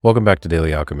Welcome back to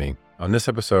Daily Alchemy. On this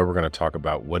episode, we're going to talk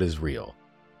about what is real.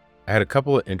 I had a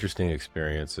couple of interesting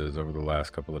experiences over the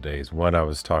last couple of days. One, I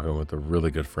was talking with a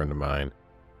really good friend of mine,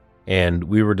 and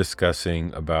we were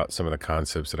discussing about some of the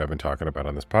concepts that I've been talking about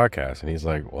on this podcast. And he's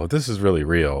like, well, if this is really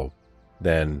real,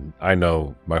 then I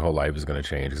know my whole life is going to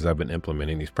change because I've been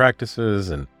implementing these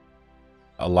practices, and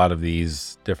a lot of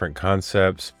these different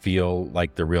concepts feel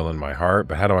like they're real in my heart.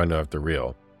 But how do I know if they're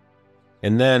real?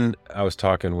 And then I was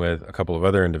talking with a couple of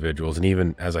other individuals, and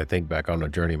even as I think back on a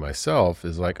journey myself,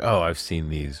 is like, oh, I've seen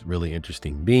these really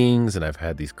interesting beings and I've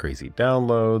had these crazy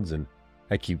downloads, and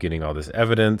I keep getting all this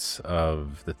evidence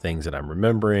of the things that I'm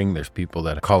remembering. There's people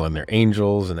that call in their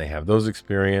angels and they have those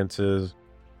experiences.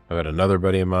 I've got another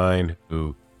buddy of mine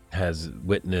who has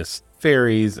witnessed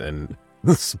fairies and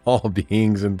small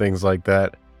beings and things like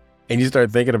that. And you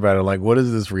start thinking about it like, what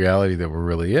is this reality that we're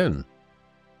really in?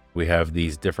 We have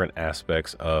these different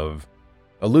aspects of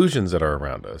illusions that are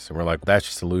around us. And we're like, that's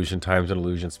just illusion. Time's an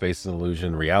illusion. Space is an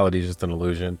illusion. Reality is just an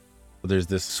illusion. But there's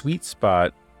this sweet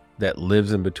spot that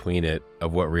lives in between it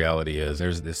of what reality is.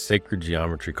 There's this sacred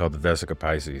geometry called the Vesica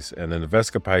Pisces. And then the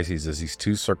Vesica Pisces is these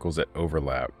two circles that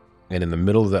overlap. And in the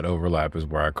middle of that overlap is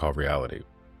where I call reality.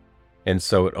 And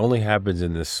so it only happens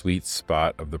in this sweet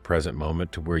spot of the present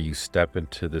moment to where you step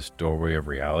into this doorway of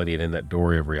reality. And in that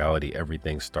doorway of reality,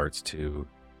 everything starts to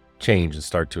change and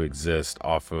start to exist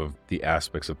off of the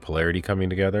aspects of polarity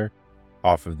coming together,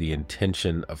 off of the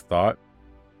intention of thought,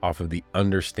 off of the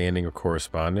understanding of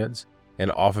correspondence,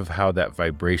 and off of how that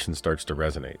vibration starts to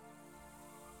resonate.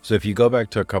 So if you go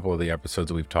back to a couple of the episodes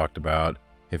that we've talked about,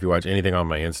 if you watch anything on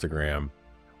my Instagram,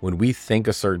 when we think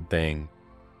a certain thing,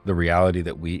 the reality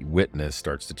that we witness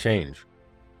starts to change.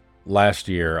 Last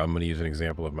year, I'm going to use an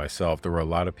example of myself. There were a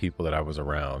lot of people that I was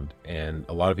around, and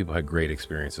a lot of people had great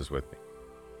experiences with me.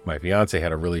 My fiance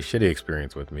had a really shitty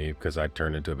experience with me because I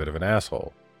turned into a bit of an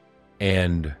asshole.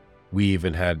 And we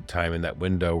even had time in that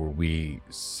window where we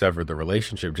severed the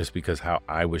relationship just because how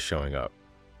I was showing up.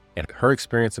 And her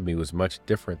experience of me was much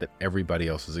different than everybody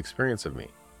else's experience of me.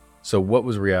 So what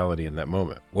was reality in that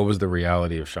moment? What was the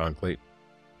reality of Sean Clayton?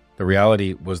 The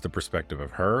reality was the perspective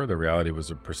of her. The reality was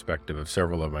the perspective of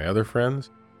several of my other friends.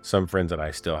 Some friends that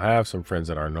I still have, some friends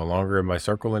that are no longer in my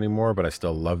circle anymore, but I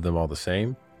still love them all the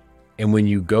same. And when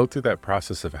you go through that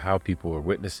process of how people are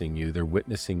witnessing you, they're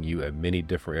witnessing you at many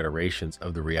different iterations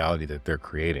of the reality that they're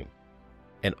creating,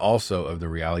 and also of the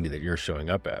reality that you're showing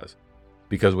up as.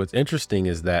 Because what's interesting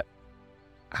is that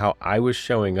how I was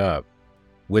showing up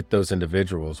with those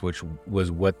individuals, which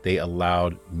was what they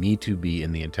allowed me to be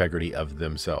in the integrity of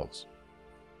themselves.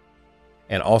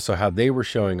 And also how they were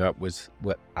showing up was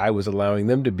what I was allowing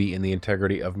them to be in the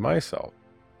integrity of myself.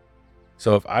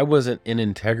 So if I wasn't in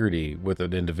integrity with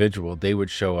an individual, they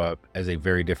would show up as a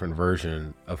very different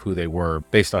version of who they were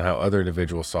based on how other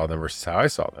individuals saw them versus how I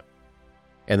saw them.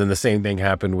 And then the same thing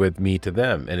happened with me to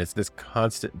them. And it's this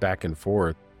constant back and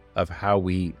forth of how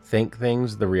we think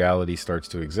things, the reality starts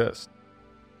to exist.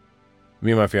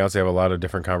 Me and my fiance have a lot of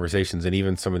different conversations, and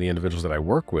even some of the individuals that I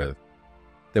work with,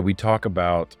 that we talk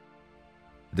about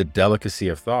the delicacy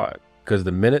of thought. Because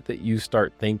the minute that you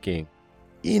start thinking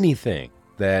anything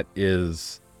that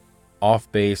is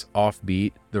off base, off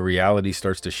beat, the reality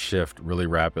starts to shift really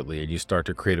rapidly, and you start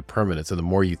to create a permanence. And the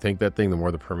more you think that thing, the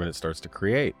more the permanence starts to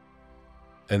create.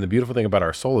 And the beautiful thing about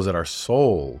our soul is that our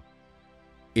soul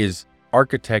is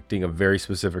architecting a very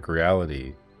specific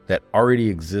reality that already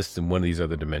exists in one of these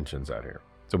other dimensions out here.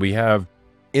 So we have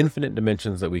infinite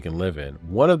dimensions that we can live in.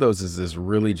 One of those is this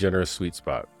really generous sweet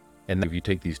spot. And if you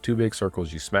take these two big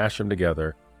circles, you smash them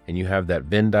together, and you have that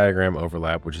Venn diagram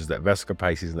overlap, which is that Vesica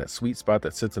Pisces and that sweet spot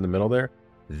that sits in the middle there,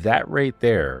 that right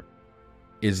there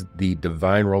is the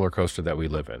divine roller coaster that we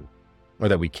live in, or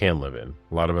that we can live in.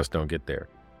 A lot of us don't get there.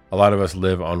 A lot of us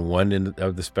live on one end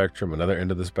of the spectrum, another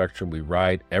end of the spectrum. We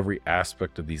ride every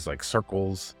aspect of these like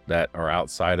circles that are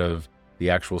outside of the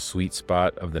actual sweet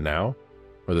spot of the now,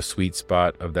 or the sweet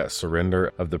spot of that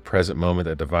surrender of the present moment,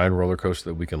 that divine roller coaster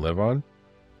that we can live on.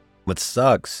 What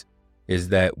sucks is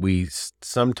that we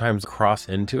sometimes cross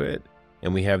into it,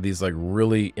 and we have these like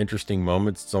really interesting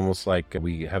moments. It's almost like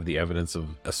we have the evidence of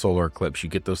a solar eclipse. You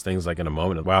get those things like in a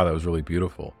moment, wow, that was really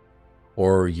beautiful.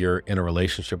 Or you're in a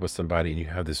relationship with somebody and you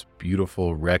have this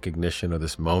beautiful recognition of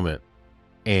this moment,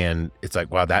 and it's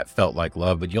like, wow, that felt like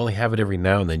love, but you only have it every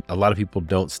now and then. A lot of people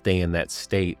don't stay in that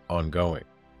state ongoing.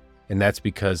 And that's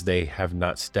because they have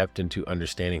not stepped into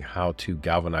understanding how to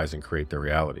galvanize and create their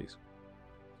realities.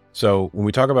 So when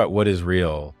we talk about what is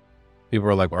real, people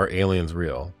are like, are aliens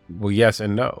real? Well, yes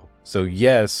and no. So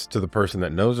yes to the person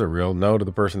that knows they're real, no to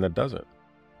the person that doesn't.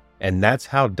 And that's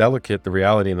how delicate the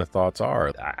reality and the thoughts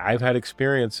are. I've had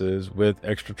experiences with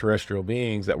extraterrestrial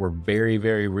beings that were very,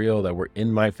 very real, that were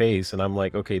in my face. And I'm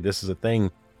like, okay, this is a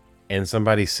thing. And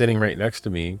somebody's sitting right next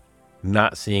to me,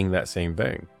 not seeing that same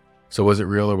thing. So was it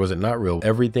real or was it not real?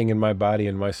 Everything in my body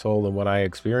and my soul and what I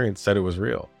experienced said it was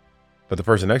real. But the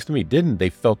person next to me didn't. They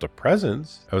felt a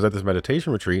presence. I was at this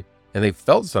meditation retreat and they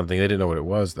felt something. They didn't know what it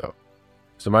was though.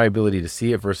 So my ability to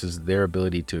see it versus their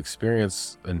ability to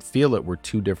experience and feel it were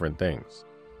two different things.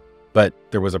 But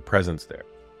there was a presence there.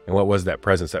 And what was that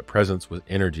presence? That presence was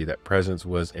energy. That presence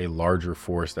was a larger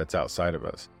force that's outside of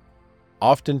us.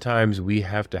 Oftentimes we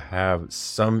have to have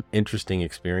some interesting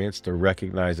experience to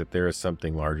recognize that there is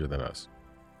something larger than us.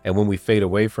 And when we fade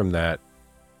away from that,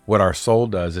 what our soul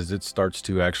does is it starts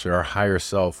to actually, our higher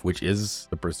self, which is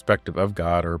the perspective of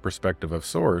God or a perspective of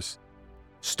source,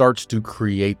 starts to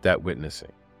create that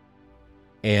witnessing.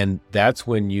 And that's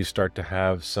when you start to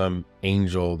have some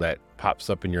angel that pops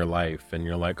up in your life and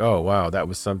you're like, oh, wow, that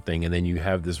was something. And then you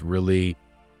have this really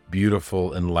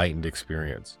beautiful, enlightened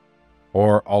experience.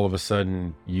 Or all of a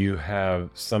sudden you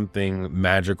have something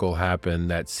magical happen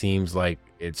that seems like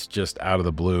it's just out of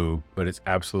the blue, but it's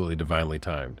absolutely divinely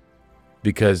timed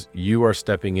because you are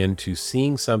stepping into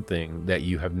seeing something that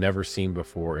you have never seen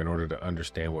before in order to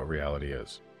understand what reality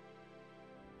is.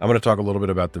 I'm going to talk a little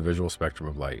bit about the visual spectrum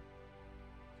of light.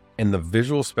 In the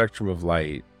visual spectrum of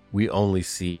light, we only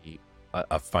see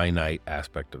a finite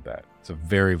aspect of that. It's a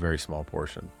very, very small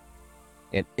portion.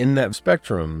 And in that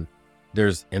spectrum,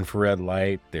 there's infrared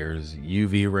light, there's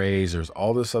UV rays, there's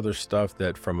all this other stuff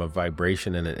that from a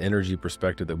vibration and an energy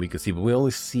perspective that we could see, but we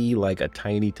only see like a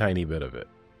tiny, tiny bit of it.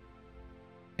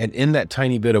 And in that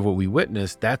tiny bit of what we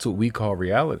witness, that's what we call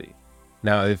reality.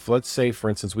 Now, if let's say, for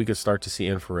instance, we could start to see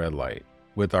infrared light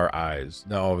with our eyes,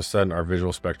 now all of a sudden our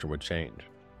visual spectrum would change.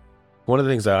 One of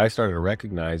the things that I started to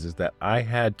recognize is that I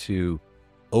had to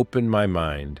open my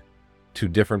mind to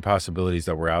different possibilities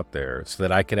that were out there so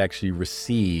that I could actually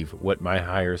receive what my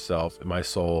higher self, my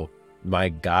soul, my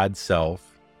God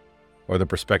self, or the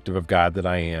perspective of God that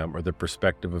I am, or the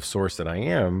perspective of source that I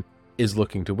am, is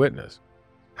looking to witness.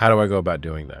 How do I go about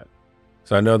doing that?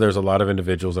 So I know there's a lot of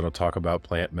individuals that'll talk about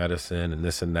plant medicine and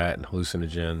this and that and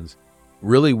hallucinogens.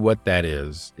 Really what that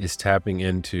is tapping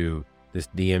into this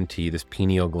DMT, this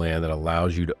pineal gland that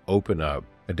allows you to open up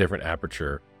a different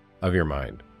aperture of your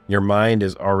mind. Your mind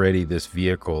is already this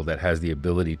vehicle that has the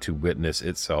ability to witness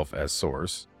itself as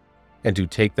source and to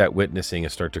take that witnessing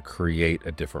and start to create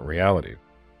a different reality.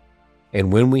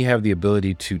 And when we have the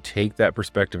ability to take that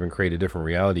perspective and create a different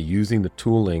reality using the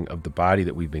tooling of the body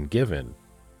that we've been given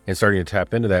and starting to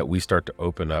tap into that, we start to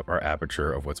open up our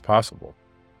aperture of what's possible.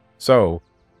 So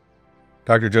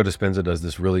Dr. Joe Dispenza does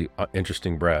this really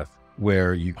interesting breath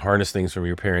where you harness things from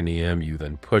your perineum, you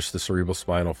then push the cerebral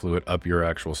spinal fluid up your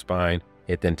actual spine.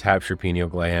 It then taps your pineal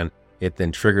gland. It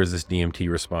then triggers this DMT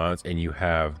response, and you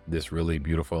have this really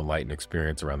beautiful enlightened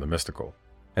experience around the mystical.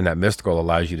 And that mystical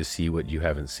allows you to see what you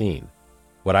haven't seen.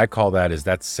 What I call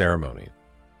that's ceremony.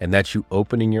 And that's you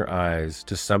opening your eyes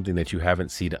to something that you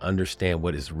haven't seen to understand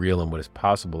what is real and what is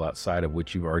possible outside of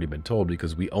what you've already been told,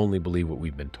 because we only believe what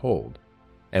we've been told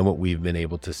and what we've been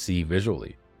able to see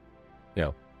visually. You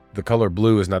know, the color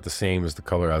blue is not the same as the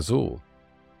color azul.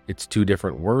 It's two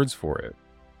different words for it.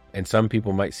 And some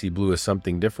people might see blue as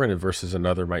something different versus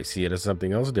another might see it as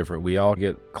something else different. We all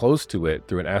get close to it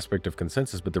through an aspect of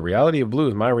consensus, but the reality of blue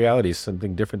is my reality is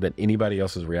something different than anybody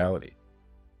else's reality.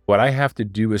 What I have to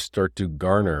do is start to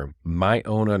garner my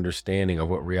own understanding of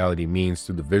what reality means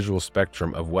through the visual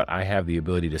spectrum of what I have the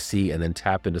ability to see, and then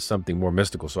tap into something more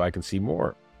mystical so I can see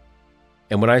more.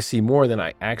 And when I see more, then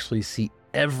I actually see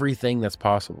everything that's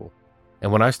possible.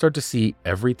 And when I start to see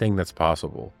everything that's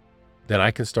possible, then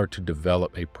I can start to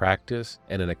develop a practice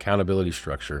and an accountability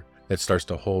structure that starts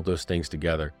to hold those things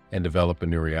together and develop a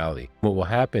new reality. What will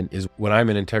happen is when I'm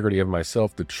in integrity of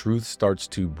myself, the truth starts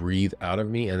to breathe out of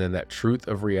me. And then that truth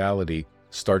of reality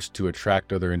starts to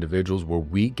attract other individuals where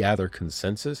we gather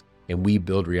consensus and we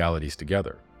build realities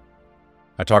together.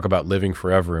 I talk about living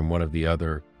forever in one of the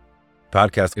other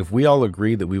podcasts. If we all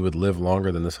agreed that we would live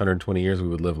longer than this 120 years, we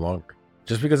would live longer.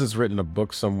 Just because it's written in a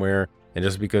book somewhere, and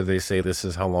just because they say this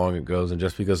is how long it goes, and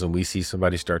just because when we see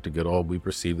somebody start to get old, we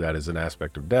perceive that as an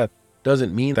aspect of death,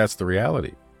 doesn't mean that's the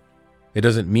reality. It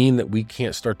doesn't mean that we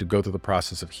can't start to go through the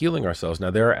process of healing ourselves.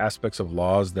 Now, there are aspects of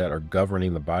laws that are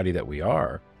governing the body that we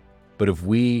are, but if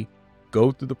we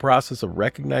go through the process of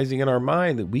recognizing in our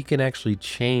mind that we can actually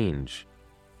change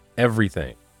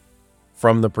everything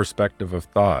from the perspective of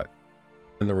thought,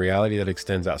 and the reality that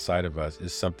extends outside of us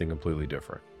is something completely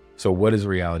different. So what is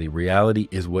reality? Reality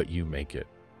is what you make it.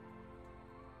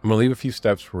 I'm going to leave a few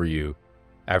steps for you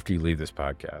after you leave this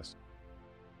podcast.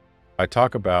 I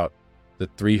talk about the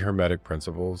 3 hermetic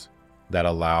principles that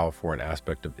allow for an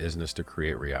aspect of isness to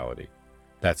create reality.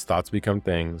 That's thoughts become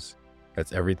things,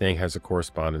 that's everything has a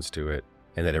correspondence to it,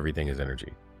 and that everything is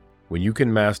energy. When you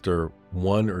can master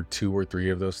 1 or 2 or 3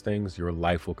 of those things, your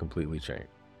life will completely change.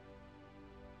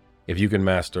 If you can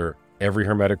master every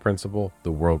hermetic principle,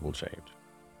 the world will change.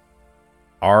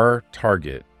 Our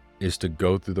target is to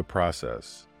go through the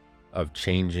process of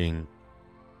changing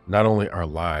not only our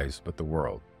lives, but the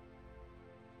world.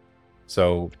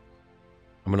 So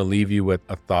I'm going to leave you with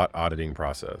a thought auditing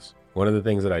process. One of the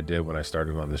things that I did when I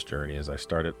started on this journey is I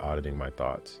started auditing my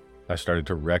thoughts. I started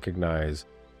to recognize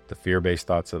the fear-based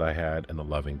thoughts that I had and the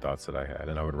loving thoughts that I had,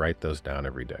 and I would write those down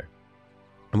every day.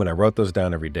 And when I wrote those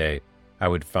down every day, I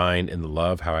would find in the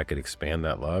love how I could expand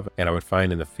that love, and I would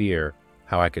find in the fear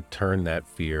how I could turn that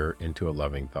fear into a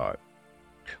loving thought.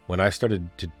 When I started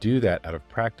to do that out of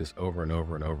practice over and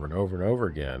over and over and over and over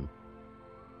again,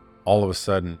 all of a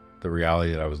sudden, the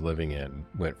reality that I was living in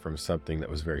went from something that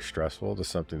was very stressful to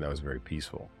something that was very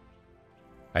peaceful.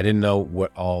 I didn't know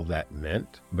what all that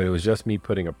meant, but it was just me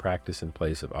putting a practice in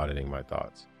place of auditing my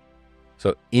thoughts.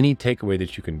 So any takeaway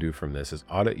that you can do from this is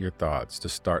audit your thoughts to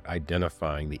start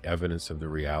identifying the evidence of the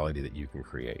reality that you can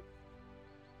create.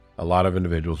 A lot of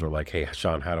individuals are like, hey,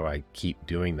 Sean, how do I keep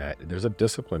doing that? There's a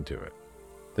discipline to it.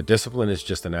 The discipline is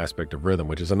just an aspect of rhythm,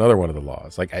 which is another one of the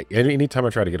laws. Like anytime I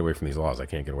try to get away from these laws, I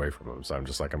can't get away from them. So I'm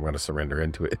just like, I'm going to surrender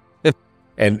into it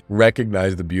and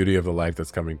recognize the beauty of the life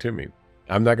that's coming to me.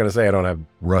 I'm not going to say I don't have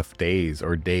rough days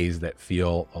or days that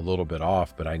feel a little bit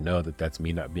off, but I know that that's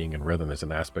me not being in rhythm. There's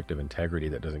an aspect of integrity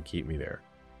that doesn't keep me there.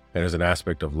 And there's an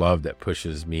aspect of love that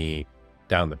pushes me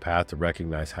down the path to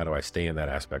recognize how do I stay in that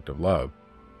aspect of love.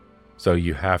 So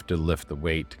you have to lift the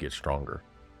weight to get stronger.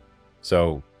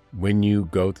 So when you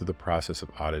go through the process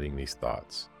of auditing these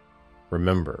thoughts,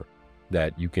 remember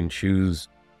that you can choose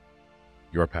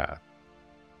your path.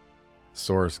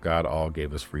 Source, God, all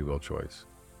gave us free will choice.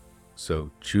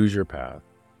 So choose your path.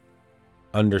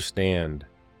 Understand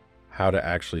how to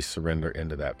actually surrender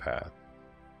into that path.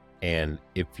 And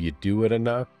if you do it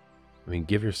enough,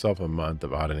 give yourself a month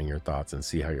of auditing your thoughts and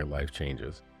see how your life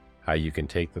changes. How you can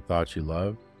take the thoughts you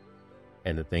love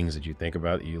and the things that you think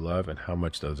about that you love and how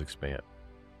much those expand.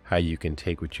 How you can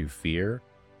take what you fear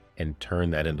and turn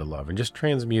that into love and just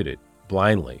transmute it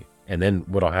blindly. And then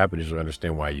what'll happen is you'll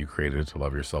understand why you created it to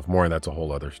love yourself more. And that's a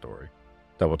whole other story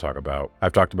that we'll talk about.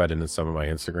 I've talked about it in some of my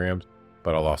Instagrams,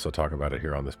 but I'll also talk about it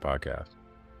here on this podcast.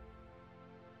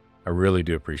 I really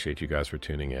do appreciate you guys for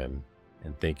tuning in,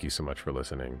 and thank you so much for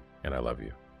listening, and I love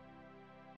you.